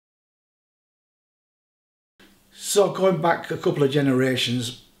So going back a couple of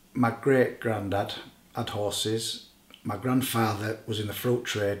generations, my great-granddad had horses. My grandfather was in the fruit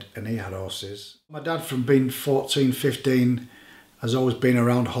trade and he had horses. My dad, from being 14, 15, has always been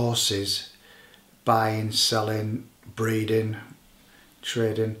around horses, buying, selling, breeding,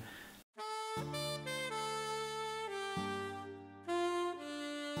 trading.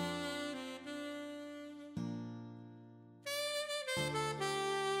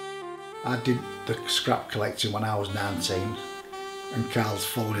 I did the scrap collecting when I was 19, and Carl's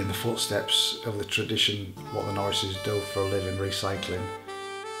followed in the footsteps of the tradition, what the Norrises do for a living, recycling.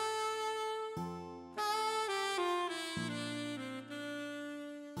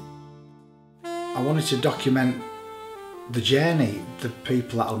 I wanted to document the journey, the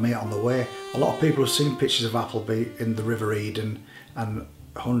people that I'll meet on the way. A lot of people have seen pictures of Appleby in the River Eden, and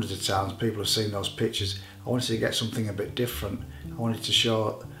hundreds of times people have seen those pictures. I wanted to get something a bit different. I wanted to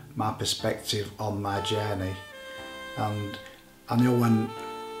show my perspective on my journey, and I knew when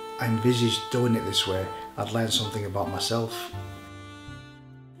I envisaged doing it this way, I'd learn something about myself.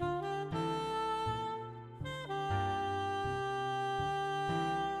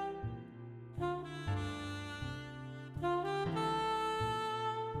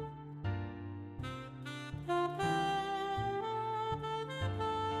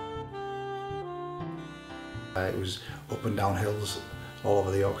 It was up and down hills all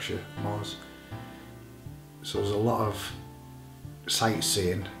over the Yorkshire moors. So there was a lot of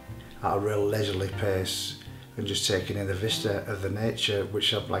sightseeing at a real leisurely pace and just taking in the vista of the nature,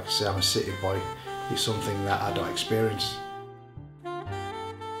 which, like I say, I'm a city boy. It's something that I don't experience.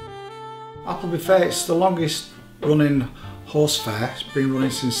 Appleby Fair, it's the longest running horse fair. It's been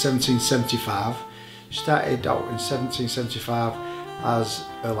running since 1775. It started out in 1775 as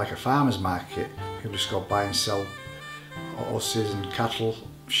like a farmer's market. People just go buy and sell horses and cattle,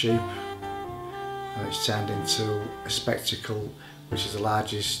 sheep, and it's turned into a spectacle which is the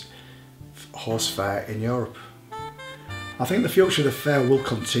largest horse fair in Europe. I think the future of the fair will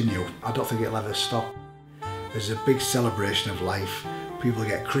continue. I don't think it'll ever stop. There's a big celebration of life. People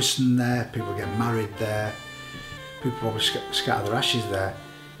get christened there, people get married there, people probably scatter their ashes there,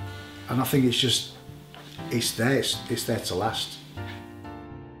 and I think it's there to last.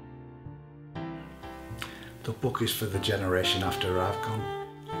 The book is for the generation after I've gone.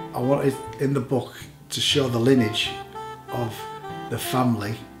 I wanted in the book to show the lineage of the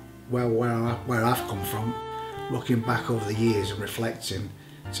family, where I've come from, looking back over the years and reflecting,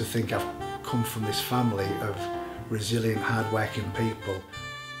 to think I've come from this family of resilient, hard-working people